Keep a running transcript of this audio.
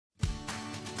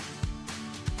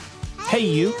Hey,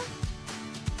 you.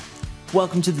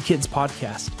 Welcome to the Kids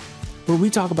Podcast, where we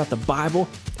talk about the Bible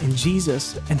and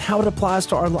Jesus and how it applies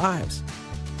to our lives.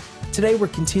 Today, we're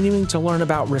continuing to learn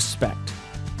about respect.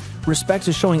 Respect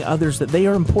is showing others that they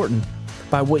are important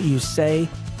by what you say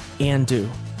and do.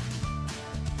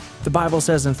 The Bible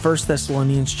says in 1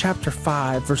 Thessalonians chapter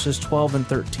 5, verses 12 and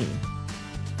 13,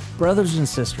 "Brothers and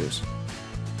sisters,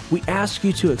 we ask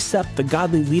you to accept the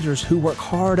godly leaders who work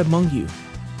hard among you.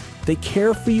 They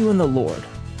care for you in the Lord.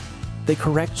 They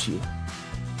correct you.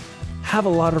 Have a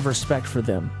lot of respect for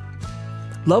them.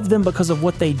 Love them because of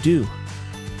what they do.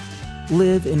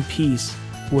 Live in peace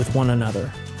with one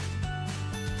another."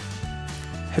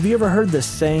 Have you ever heard this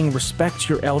saying, respect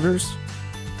your elders?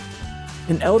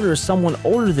 An elder is someone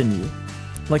older than you,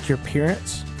 like your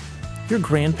parents, your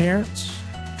grandparents,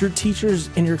 your teachers,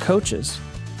 and your coaches.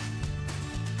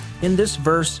 In this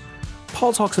verse,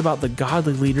 Paul talks about the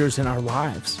godly leaders in our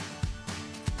lives.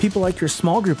 People like your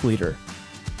small group leader.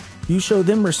 You show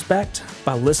them respect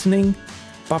by listening,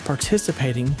 by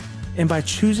participating, and by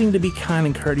choosing to be kind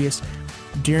and courteous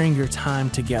during your time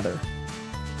together.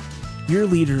 Your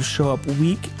leaders show up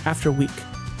week after week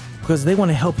because they want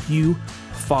to help you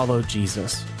follow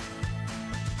Jesus.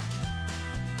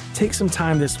 Take some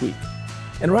time this week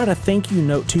and write a thank you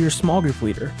note to your small group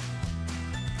leader.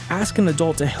 Ask an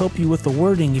adult to help you with the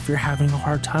wording if you're having a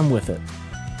hard time with it.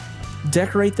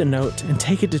 Decorate the note and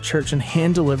take it to church and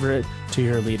hand deliver it to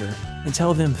your leader and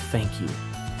tell them thank you.